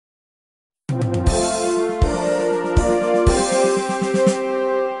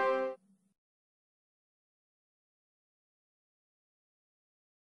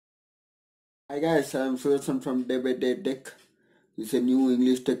Hi guys, I am Sudarsan from daybydaytech. It's a new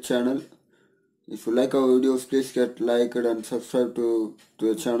English tech channel. If you like our videos, please get liked and subscribe to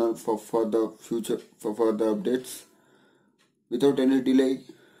the channel for further updates. Without any delay,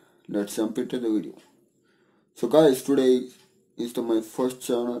 let's jump into the video. So guys, today is my first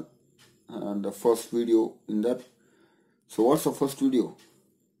channel and the first video in that. So what's the first video?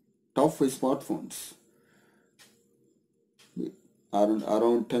 Top 5 smartphones.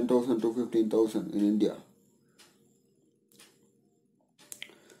 Around 10,000 to 15,000 in India.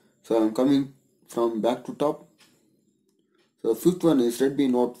 So I'm coming from back to top. So the fifth one is Redmi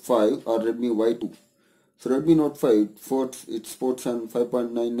Note 5 or Redmi Y2. So Redmi Note 5 it sports an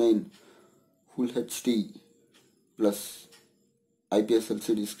 5.99 Full HD plus IPS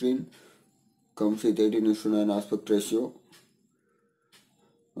LCD screen. Comes with 18:9 aspect ratio.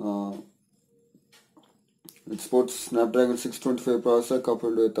 It sports Snapdragon 625 processor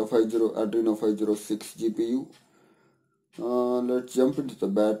coupled with a Adreno 506 GPU. Let's jump into the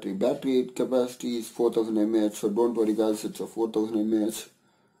battery. Battery capacity is 4000 mAh, so don't worry guys, it's a 4000 mAh.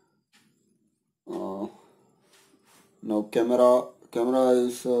 Now camera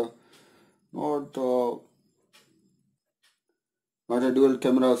is not a dual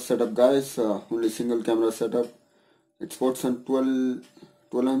camera setup guys, only single camera setup. It sports a 12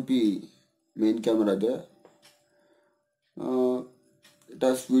 MP main camera there. It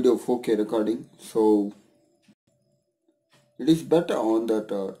has video 4K recording, so it is better on that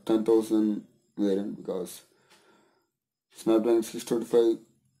 10,000 variant because Snapdragon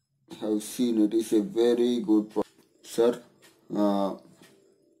 625 have seen it is a very good processor.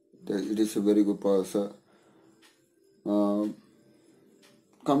 It is a very good processor.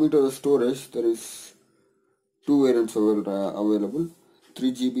 Coming to the storage, there is two variants available: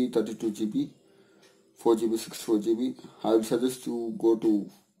 3GB, 32GB, 4GB, 64GB. I will suggest you go to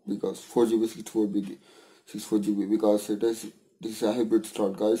because 4GB, 64GB because this is a hybrid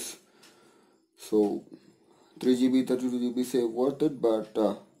slot guys. So 3GB, 32GB is worth it, but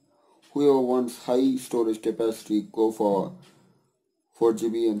whoever wants high storage capacity, go for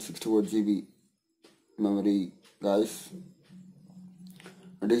 4GB and 64GB memory guys.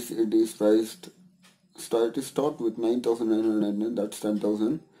 It is priced. Start with 9,999. That's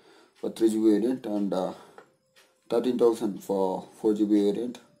 10,000 for 3GB variant and 13,000 for 4GB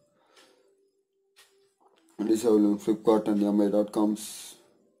variant. It is available on Flipkart and daybydaytech.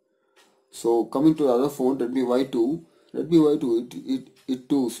 So coming to the other phone, Redmi Y2. Redmi Y2 it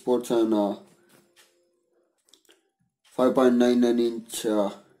too sports an 5.99-inch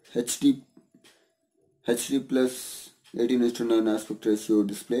HD plus 18:9 aspect ratio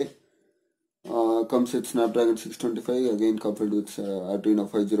display. Comes with Snapdragon 625 again coupled with Adreno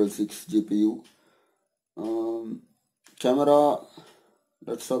 506 GPU. Camera.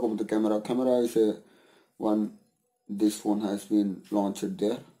 Let's talk about the camera. Camera is this phone has been launched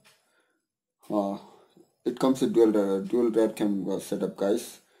there. It comes with dual rear camera setup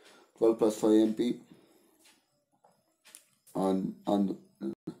guys. 12 plus 5 MP. On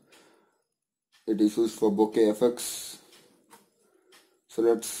it is used for bokeh effects. So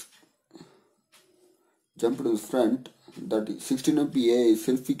let's jump to the front. That is 16 MP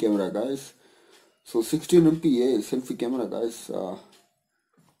selfie camera guys. So 16 MP selfie camera guys.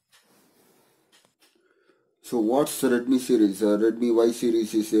 So what's the Redmi series? Redmi Y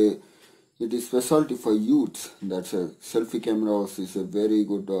series it is specialty for youths. That's a selfie camera is a very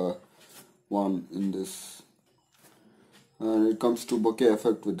good one in this. And it comes to bokeh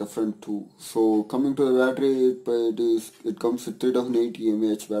effect with the front too. So coming to the battery, it comes with 3080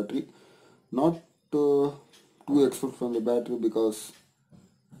 mAh battery. Not too expert from the battery because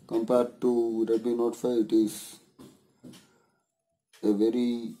compared to Redmi Note 5 it is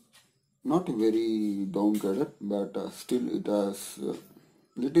not a very downgraded, but still it has a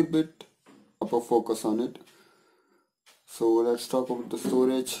little bit upper focus on it. So let's talk about the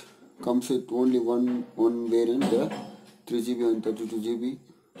storage. Comes with only one variant there, 3GB and 32GB.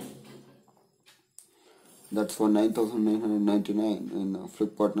 That's for 9,999 in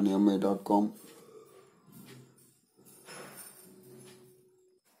Flipkart and daybydaytech.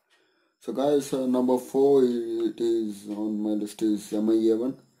 So guys, number 4 it is on my list is Mi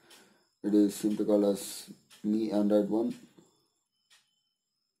A1. It is simply called as Mi Android 1.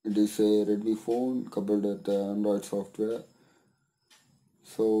 It is a Redmi phone coupled with the Android software.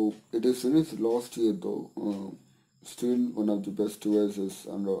 So it is released last year though. Still one of the best devices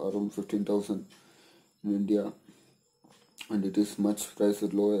under around 15,000 in India, and it is much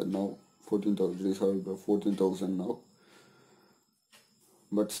priced lower now. 14,000. It is available 14,000 now.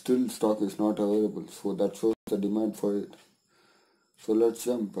 But still stock is not available, so that shows the demand for it. So let's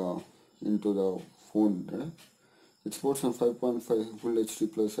jump. into the phone. It supports on 5.5 Full HD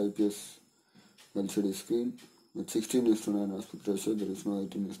plus IPS LCD screen with 16:9 aspect ratio. There is no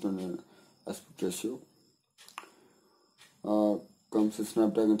 18:9 aspect ratio. Comes with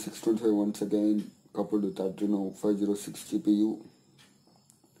Snapdragon 625 once again, coupled with Adreno 506 GPU.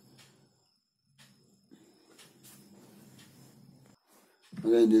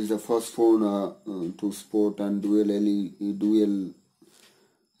 Again, this is the first phone to sport and dual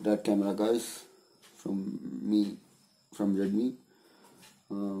red camera, guys, from Redmi.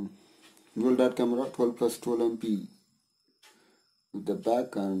 Dual red camera, 12 plus 12 MP with the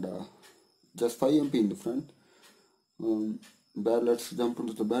back and just 5 MP in the front. Let's jump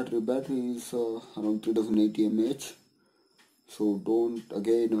into the battery. Battery is around 3080 mAh. So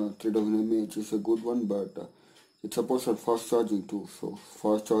 3000 mAh is a good one, but it supports fast charging too. So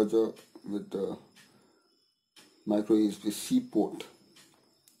fast charger with micro USB-C port.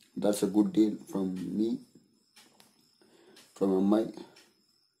 That's a good deal from MI.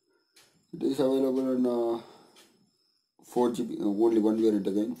 It is available in 4GB, only one variant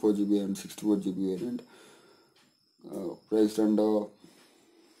again, 4GB and 64GB variant. Priced under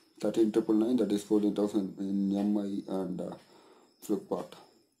 13,999, that is 14,000 in MI and Flipkart.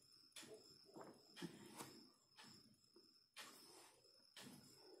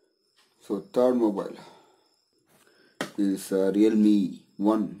 So third mobile is Realme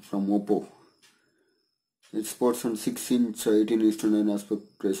 1 from Oppo. It sports on 6-inch 18:9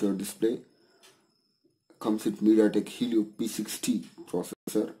 aspect ratio display. Comes with MediaTek Helio P60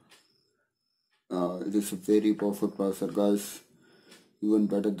 processor. It is a very powerful processor, guys, even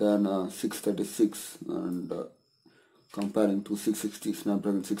better than 636 and comparing to 660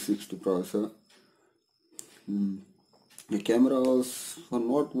 Snapdragon 660 processor. The cameras are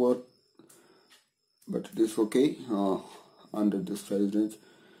not worth, but it is okay under this price range.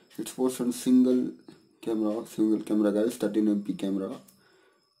 It supports on single camera, guys, 13 MP camera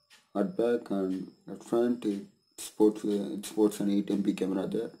at back, and at front it sports an 8 MP camera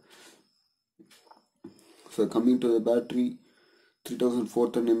there. So coming to the battery,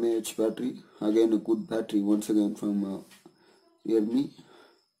 3410 mAh battery, again a good battery once again from Realme,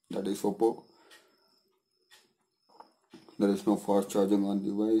 that is Oppo. There is no fast charging on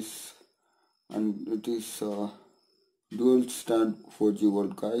device, and it is dual stand 4G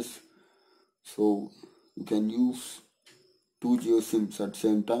volt, guys, so you can use 2 Geo SIMs at the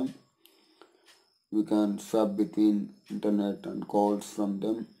same time. You can swap between internet and calls from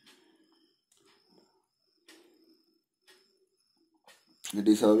them. It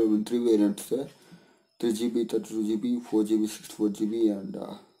is available in 3 variants there, 3GB, 32GB, 4GB, 64GB, and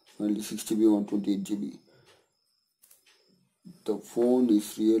finally 6GB, 128GB. The phone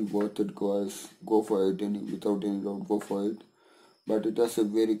is real worth it, guys. Go for it, without any doubt, go for it. But it has a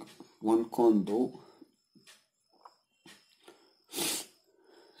one con though.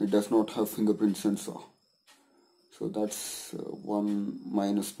 It does not have fingerprint sensor. So that's one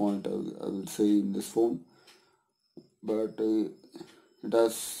minus point I will say in this phone. But it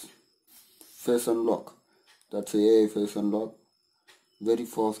has face unlock. That's AI face unlock. Very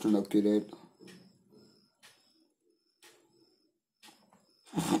fast and accurate.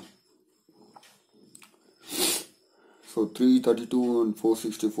 So 332 and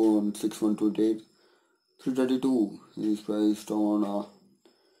 464 and 6128. 332 is priced on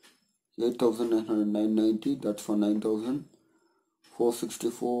 8,990. That's for 9,000.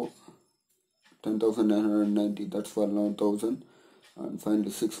 464, 10,990. That's for 11,000. And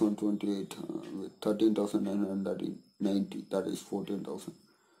finally 6128 with 13,990. That is 14,000.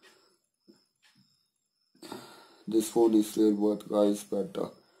 This phone is real worth, guys, but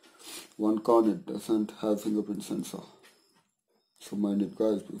one con, it doesn't have fingerprint sensor. So mind it,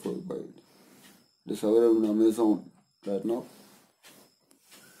 guys, before you buy it. It is available on Amazon right now.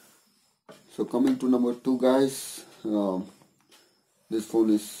 So coming to number 2, guys, this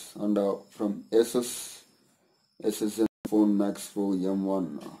phone is from Asus Phone Max Pro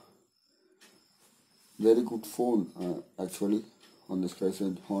M1. Very good phone actually on this price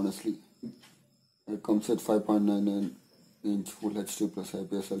range, honestly. It comes at 5.99-inch Full HD plus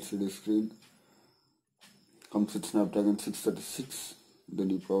IPS LCD screen. Comes with Snapdragon 636, the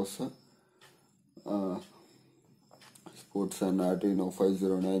new processor. Sports an Adreno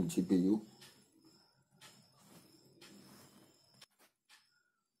 509 GPU.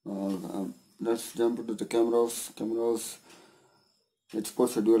 Let's jump into the cameras. It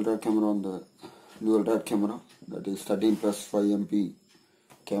sports a dual red camera that is 13 plus 5 MP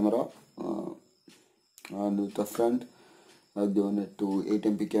camera, and with the front I've given it to 8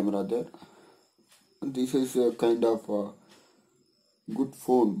 MP camera there. And this is a kind of good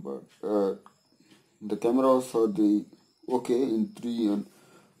phone, but the cameras are the okay in 3 and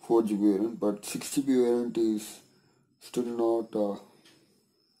 4 GB variant, but 6 GB variant is still not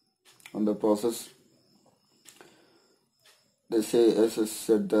on the process. They say SS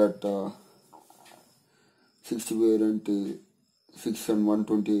said that 6 GB variant 6 and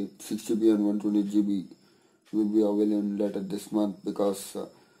 128 6 GB and 128 GB will be available later this month, because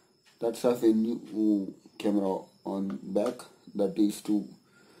that's have a new camera on back, that is to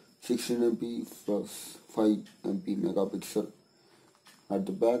 16 MP plus 5 MP megapixel at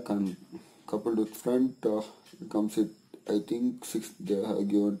the back, and coupled with front it comes with, I think, they have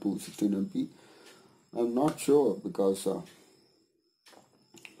given to 16 MP. I'm not sure because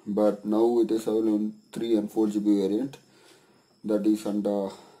but now it is available in 3 and 4 GB variant, that is under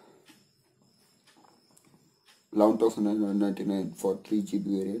 11,999 for 3 GB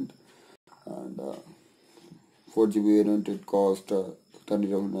variant, and 4 GB variant it cost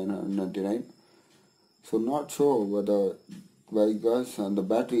 30,999. So not sure whether why guys, and the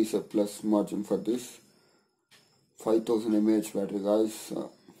battery is a plus margin for this 5000 mAh battery guys.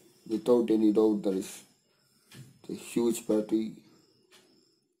 Without any doubt, there is a huge battery.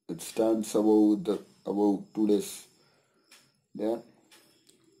 It stands above 2 days there.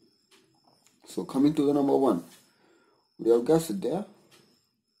 So coming to the number 1, we have guessed it there.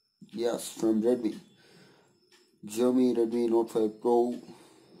 Yes, from Redmi. Xiaomi Redmi Note 5 Pro.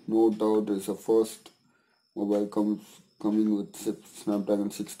 No doubt is the first mobile coming with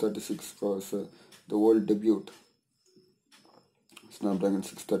Snapdragon 636 processor, the world debut. Snapdragon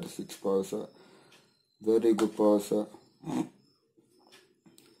 636 processor, very good processor.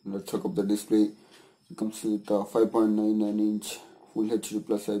 Let's check up the display. It comes with a 5.99-inch Full HD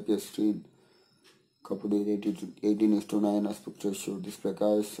plus IPS screen, coupled with 18:9 aspect ratio display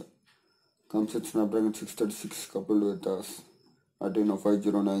guys. Comes with Snapdragon 636 coupled with Adreno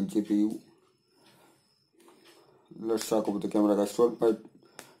 509 GPU. Let's talk about the camera guys. 12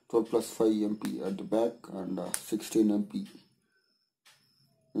 plus 5 MP at the back and 16 MP.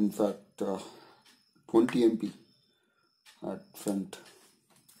 In fact, 20 MP at front.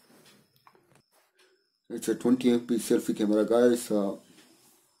 It's a 20 MP selfie camera guys.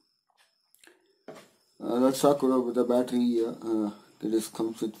 Let's talk about the battery. It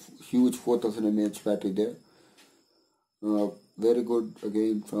comes with huge 4000 mAh battery there. Very good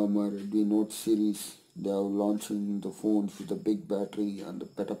again from Redmi Note series. They are launching the phones with a big battery and a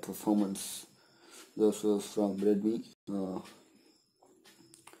better performance. This was from Redmi.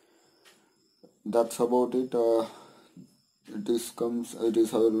 That's about it. It is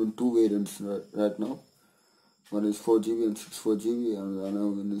available in 2 variants right now. One is 4 GB and 64 GB, and another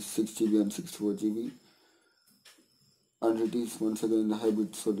one is 6 GB and 64 GB. And it is once again the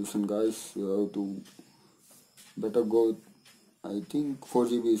hybrid solution guys. You have to better go. I think 4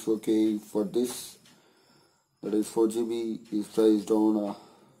 GB is okay for this. That is 4 GB is priced on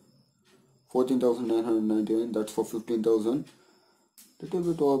 14,999. That's for 15,000. Little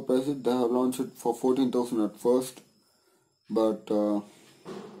bit overpriced. They have launched it for 14,000 at first, but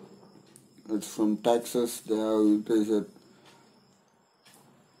it's from taxes. They have increased it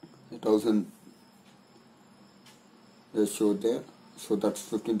 1,000 ratio there. So that's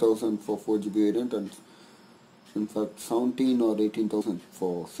 15,000 for 4 GB variant, and in fact 17 or 18,000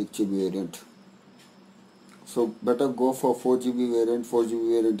 for 6 GB variant. So better go for 4 GB variant. 4 GB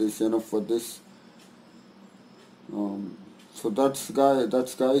variant is enough for this. So that's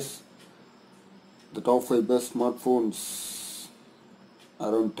guys the top 5 best smartphones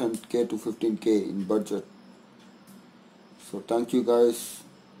around 10K to 15K in budget. So thank you guys.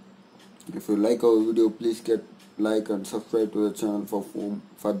 If you like our video, please like and subscribe to the channel for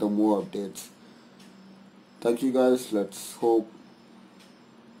further more updates. Thank you guys. Let's hope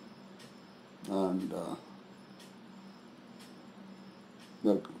and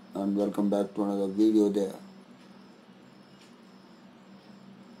welcome back to another video there.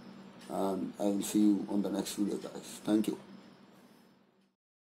 And I will see you on the next video guys. Thank you.